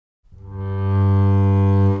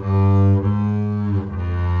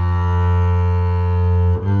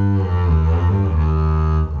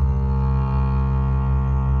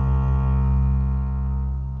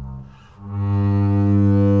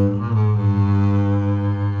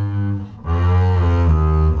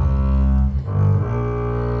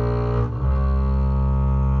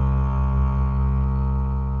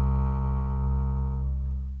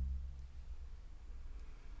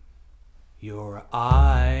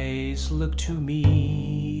eyes look to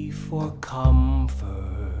me for comfort.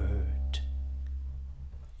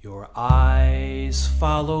 Your eyes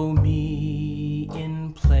follow me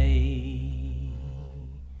in play.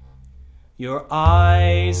 Your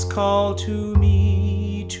eyes call to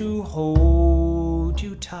me to hold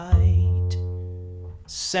you tight,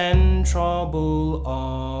 send trouble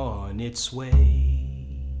on its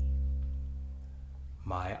way.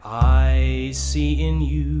 My eyes see in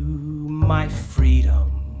you my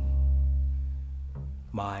freedom.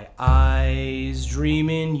 My eyes dream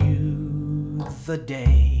in you the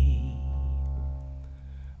day.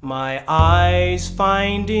 My eyes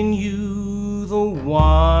find in you the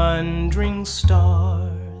wandering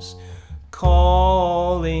stars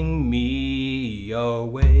calling me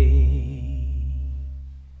away.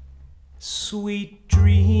 Sweet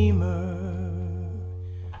dreamer,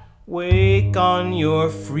 wake on your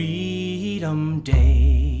freedom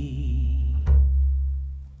day.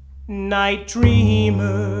 Night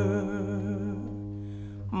dreamer,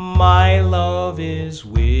 my love is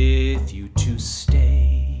with you to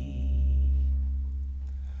stay.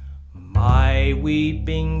 My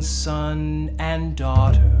weeping son and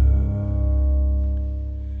daughter,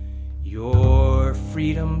 your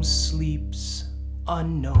freedom sleeps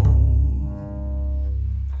unknown.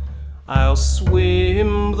 I'll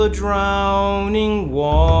swim the drowning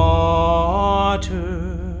water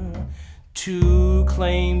to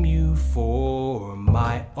claim you for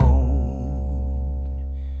my own.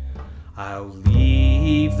 I'll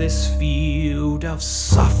leave this field of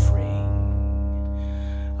suffering.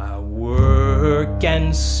 I'll work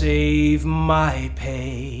and save my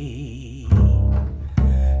pay.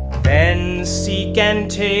 Then seek and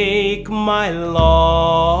take my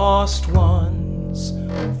lost ones.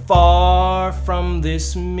 Far from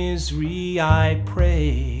this misery I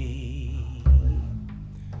pray.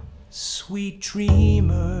 Sweet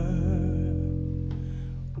dreamer,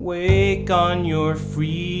 wake on your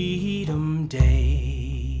freedom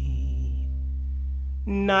day.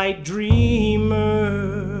 Night dreamer,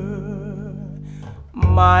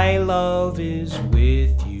 my love is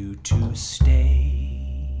with you to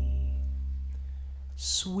stay.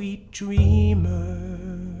 Sweet dreamer,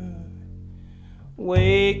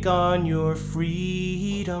 wake on your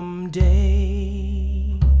freedom day.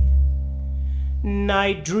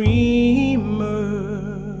 Night dreamer,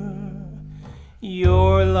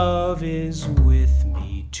 your love is with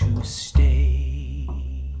me to stay.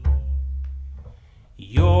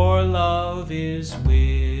 Your love is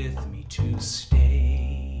with me to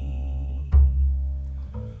stay.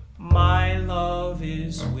 My love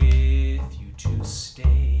is with